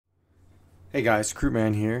Hey guys,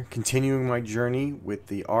 Crewman here, continuing my journey with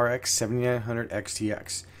the RX 7900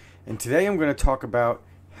 XTX. And today I'm going to talk about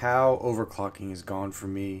how overclocking has gone for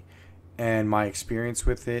me and my experience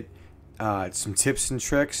with it, some tips and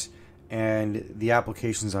tricks, and the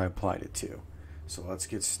applications I applied it to. So let's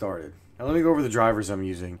get started. Now let me go over the drivers I'm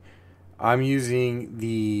using. I'm using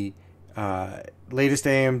the latest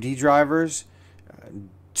AMD drivers,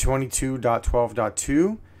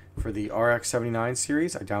 22.12.2. for the RX 79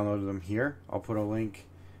 series. I downloaded them here. I'll put a link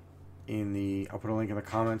in the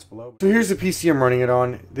comments below. So here's the PC I'm running it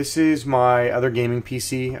on. This is my other gaming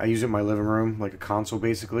PC. I use it in my living room, like a console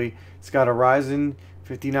basically. It's got a Ryzen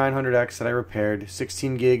 5900X that I repaired,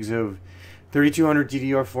 16 gigs of 3200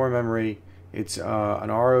 DDR4 memory. It's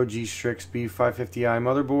an ROG Strix B550i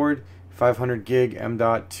motherboard, 500 gig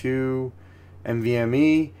M.2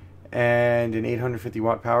 NVMe, and an 850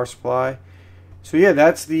 watt power supply. So yeah,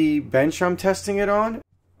 that's the bench I'm testing it on.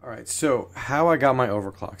 Alright, so how I got my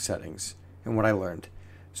overclock settings and what I learned.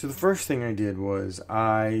 So the first thing I did was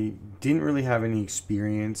I didn't really have any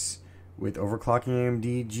experience with overclocking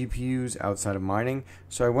AMD GPUs outside of mining.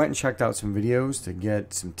 So I went and checked out some videos to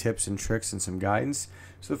get some tips and tricks and some guidance.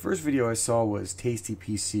 So the first video I saw was Tasty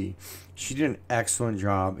PC. She did an excellent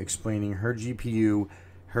job explaining her GPU,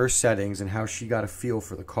 her settings, and how she got a feel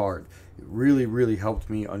for the card. It really helped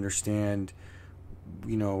me understand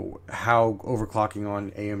how overclocking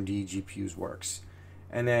on AMD GPUs works.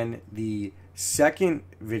 And then the second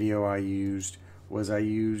video I used a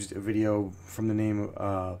video from the name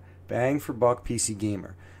Bang for Buck PC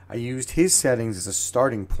Gamer. I used his settings as a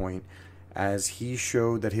starting point, as he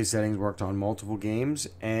showed that his settings worked on multiple games,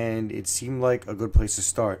 and it seemed like a good place to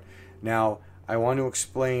start. Now, I want to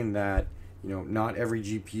explain that not every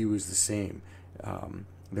GPU is the same.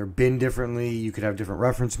 They're binned differently. You could have different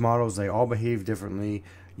reference models. They all behave differently.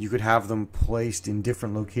 You could have them placed in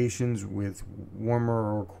different locations with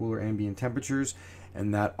warmer or cooler ambient temperatures,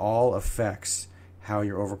 and that all affects how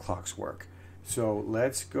your overclocks work. So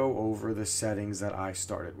let's go over the settings that I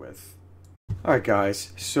started with. Alright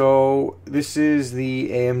guys, so this is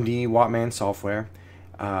the AMD Wattman software,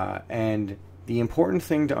 and the important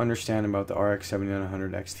thing to understand about the RX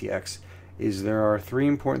 7900 XTX is there are three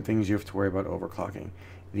important things you have to worry about overclocking: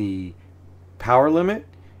 the power limit,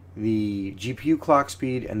 the GPU clock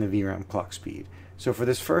speed, and the VRAM clock speed. So for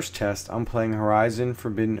this first test, I'm playing Horizon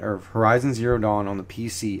Zero Dawn on the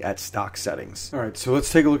PC at stock settings. Alright, so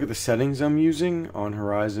let's take a look at the settings I'm using on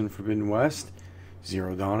Horizon Forbidden West.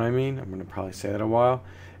 Zero Dawn, I mean. I'm going to probably say that a while.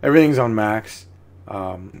 Everything's on max.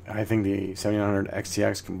 I think the 7900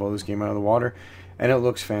 XTX can blow this game out of the water, and it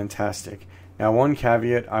looks fantastic. Now, one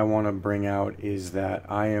caveat I want to bring out is that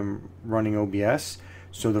I am running OBS,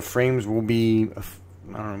 so the frames will be, I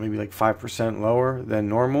don't know, maybe like 5% lower than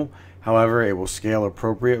normal. However, it will scale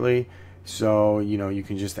appropriately, so you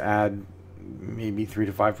can just add maybe 3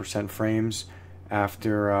 to 5% frames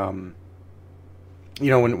after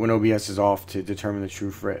when OBS is off, to determine the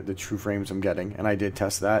true frames I'm getting. And I did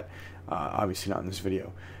test that, obviously not in this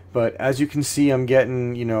video, but as you can see, I'm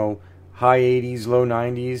getting high 80s, low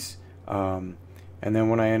 90s. And then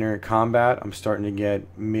when I enter combat, I'm starting to get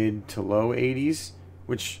mid to low 80s,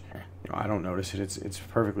 which I don't notice it. It's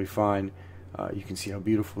perfectly fine. You can see how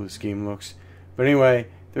beautiful this game looks. But anyway,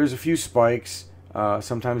 there's a few spikes.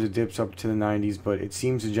 Sometimes it dips up to the 90s, but it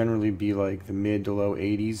seems to generally be like the mid to low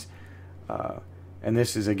 80s. And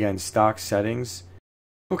this is, again, stock settings.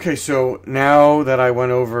 Okay, so now that I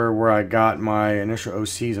went over where I got my initial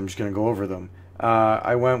OCs, I'm just going to go over them.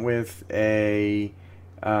 I went with a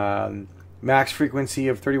max frequency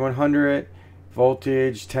of 3100,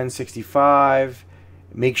 voltage 1065.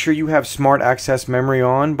 Make sure you have smart access memory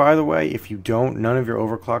on, by the way. If you don't, none of your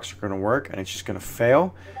overclocks are going to work, and it's just going to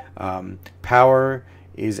fail. Power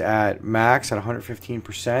is at max at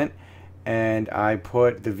 115%, and I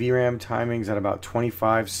put the VRAM timings at about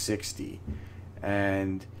 2560.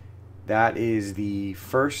 And that is the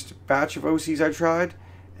first batch of OCs I tried,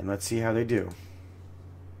 and let's see how they do.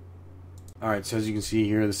 Alright, so as you can see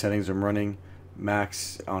here, the settings I'm running,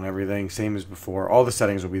 max on everything, same as before. All the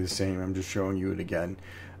settings will be the same. I'm just showing you it again.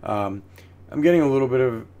 I'm getting a little bit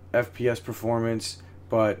of FPS performance,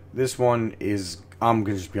 but this one is, I'm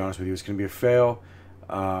going to just be honest with you, it's going to be a fail.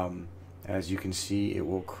 As you can see, it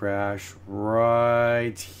will crash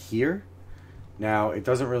right here. Now, it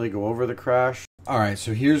doesn't really go over the crash. Alright,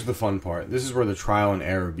 so here's the fun part. This is where the trial and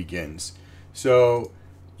error begins. So,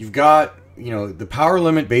 you've got, the power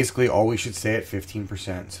limit basically always should stay at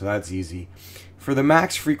 15%, so that's easy. For the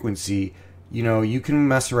max frequency, you can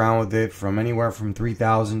mess around with it from anywhere from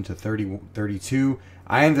 3000 to 32.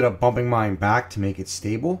 I ended up bumping mine back to make it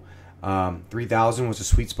stable. 3000 was a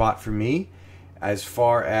sweet spot for me. As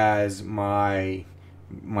far as my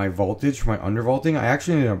voltage, my undervolting, I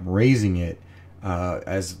actually ended up raising it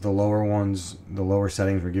as the lower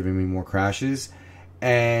settings were giving me more crashes.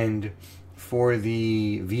 And for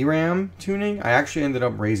the VRAM tuning, I actually ended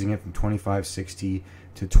up raising it from 2560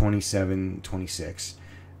 to 2726.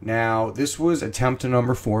 Now, this was attempt to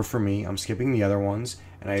number 4 for me. I'm skipping the other ones,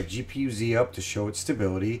 and I have GPU-Z up to show its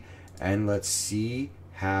stability, and let's see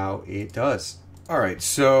how it does. Alright,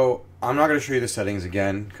 so I'm not going to show you the settings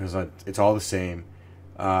again, because it's all the same.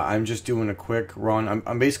 I'm just doing a quick run.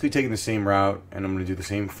 I'm basically taking the same route, and I'm going to do the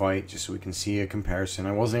same fight, just so we can see a comparison.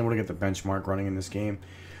 I wasn't able to get the benchmark running in this game.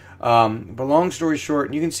 But long story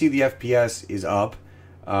short, you can see the FPS is up.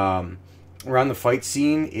 Around the fight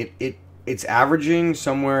scene, it's averaging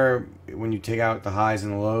somewhere, when you take out the highs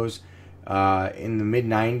and the lows, in the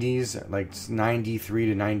mid-90s, like 93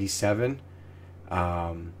 to 97.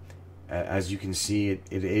 As you can see,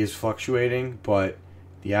 it is fluctuating, but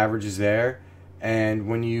the average is there. And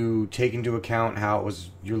when you take into account how it was,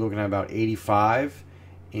 you're looking at about 85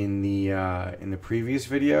 in the previous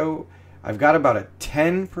video. I've got about a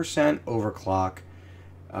 10% overclock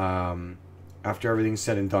after everything's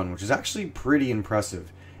said and done, which is actually pretty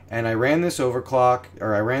impressive. And I ran this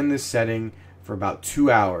setting for about 2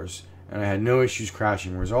 hours, and I had no issues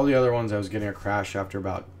crashing, whereas all the other ones I was getting a crash after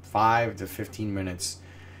about 5 to 15 minutes.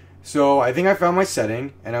 So I think I found my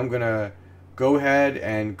setting, and I'm going to go ahead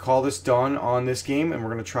and call this done on this game, and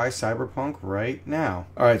we're going to try Cyberpunk right now.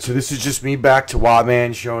 Alright, so this is just me back to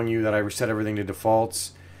Wattman showing you that I reset everything to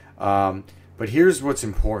defaults. But here's what's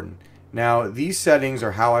important. Now, these settings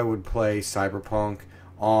are how I would play Cyberpunk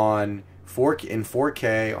in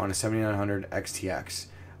 4K on a 7900 XTX.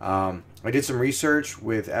 I did some research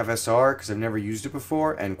with FSR because I've never used it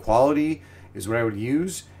before, and quality is what I would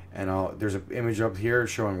use. And there's an image up here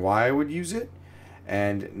showing why I would use it.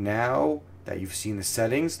 And now that you've seen the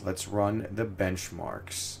settings, let's run the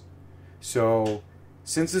benchmarks. So,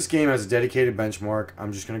 since this game has a dedicated benchmark,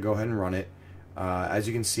 I'm just going to go ahead and run it. As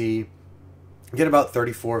you can see, I get about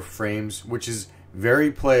 34 frames, which is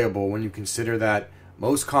very playable when you consider that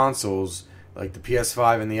most consoles, like the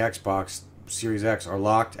PS5 and the Xbox Series X, are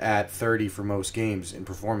locked at 30 for most games in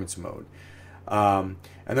performance mode. And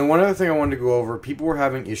then one other thing I wanted to go over, people were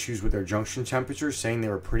having issues with their junction temperatures, saying they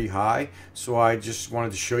were pretty high. So I just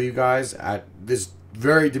wanted to show you guys at this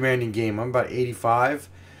very demanding game. I'm about 85,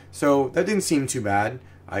 so that didn't seem too bad.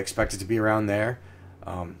 I expect it to be around there.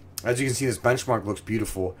 As you can see, this benchmark looks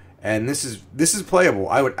beautiful, and this is playable.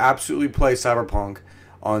 I would absolutely play Cyberpunk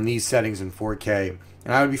on these settings in 4K,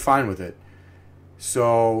 and I would be fine with it.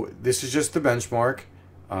 So this is just the benchmark.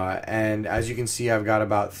 And as you can see, I've got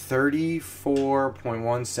about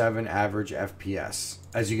 34.17 average FPS.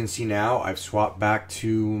 As you can see now, I've swapped back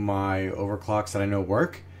to my overclocks that I know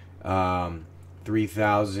work.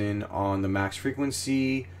 3000 on the max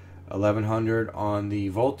frequency, 1100 on the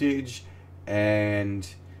voltage, and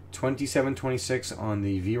 2726 on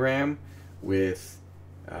the VRAM with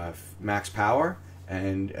max power.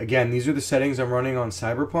 And again, these are the settings I'm running on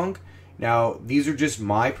Cyberpunk. Now, these are just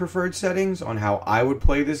my preferred settings on how I would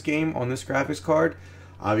play this game on this graphics card.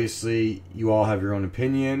 Obviously, you all have your own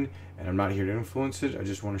opinion, and I'm not here to influence it. I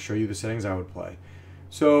just want to show you the settings I would play.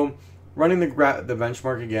 So, running the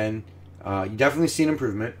benchmark again, you definitely see an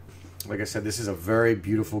improvement. Like I said, this is a very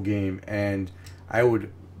beautiful game, and I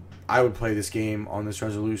would play this game on this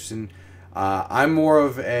resolution. I'm more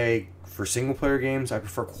of for single player games, I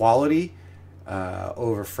prefer quality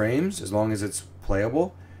over frames, as long as it's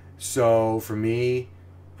playable. So for me,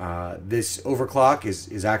 this overclock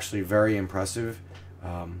is actually very impressive.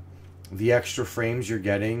 The extra frames you're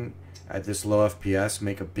getting at this low FPS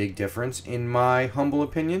make a big difference, in my humble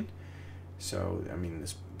opinion. So, I mean,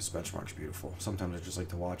 this benchmark's beautiful. Sometimes I just like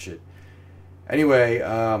to watch it. Anyway,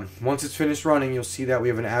 once it's finished running, you'll see that we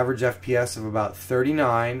have an average FPS of about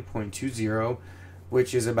 39.20,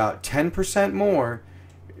 which is about 10% more,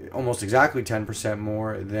 almost exactly 10%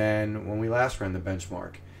 more than when we last ran the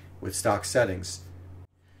benchmark with stock settings.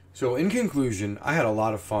 So in conclusion, I had a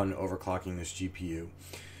lot of fun overclocking this GPU.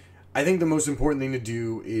 I think the most important thing to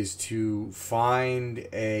do is to find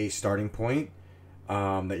a starting point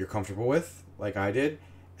that you're comfortable with, like I did,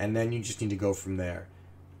 and then you just need to go from there.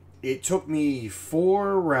 It took me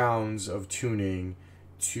 4 rounds of tuning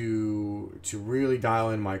to really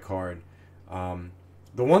dial in my card.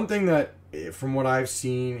 The one thing that, from what I've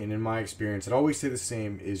seen and in my experience, it always stays the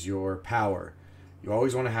same, is your power. You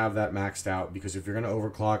always want to have that maxed out, because if you're going to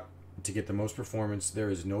overclock to get the most performance,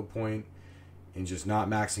 there is no point in just not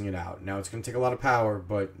maxing it out. Now, it's going to take a lot of power,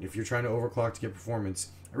 but if you're trying to overclock to get performance,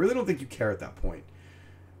 I really don't think you care at that point.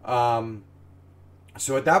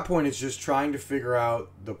 So at that point, it's just trying to figure out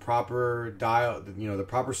the proper dial, the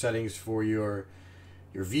proper settings for your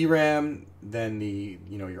VRAM, then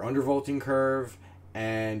your undervolting curve,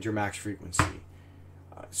 and your max frequency.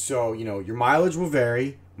 So your mileage will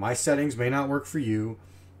vary. My settings may not work for you.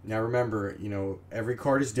 Now remember, every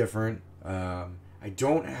card is different. I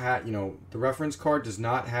don't have, the reference card does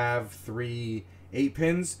not have 3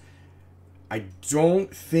 8-pins. I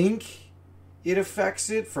don't think it affects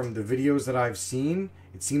it from the videos that I've seen.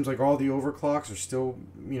 It seems like all the overclocks are still,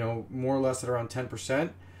 more or less at around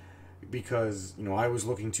 10%, because, I was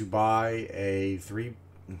looking to buy a 3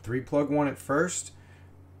 plug one at first,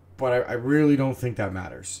 but I really don't think that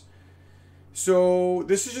matters. So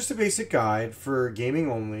this is just a basic guide for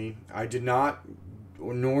gaming only. I did not,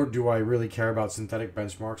 nor do I really care about synthetic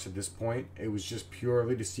benchmarks at this point. It was just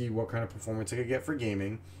purely to see what kind of performance I could get for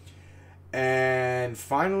gaming. And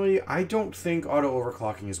finally, I don't think auto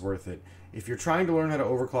overclocking is worth it. If you're trying to learn how to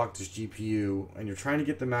overclock this GPU and you're trying to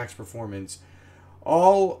get the max performance,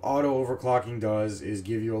 all auto overclocking does is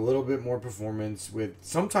give you a little bit more performance with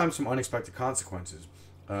sometimes some unexpected consequences.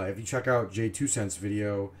 If you check out J2Cent's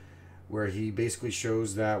video, where he basically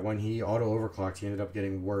shows that when he auto overclocked, he ended up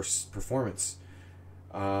getting worse performance.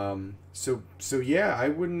 So yeah, I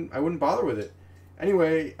wouldn't bother with it.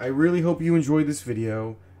 Anyway, I really hope you enjoyed this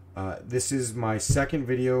video. This is my second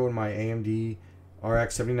video in my AMD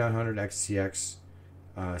RX 7900 XTX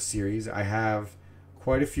series. I have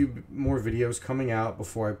quite a few more videos coming out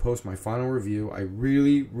before I post my final review. I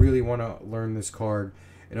really want to learn this card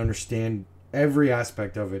and understand every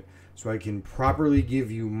aspect of it, so I can properly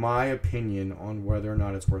give you my opinion on whether or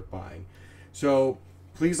not it's worth buying. So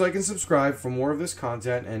please like and subscribe for more of this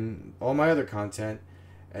content and all my other content.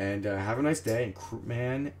 And have a nice day. And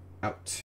Crewman out.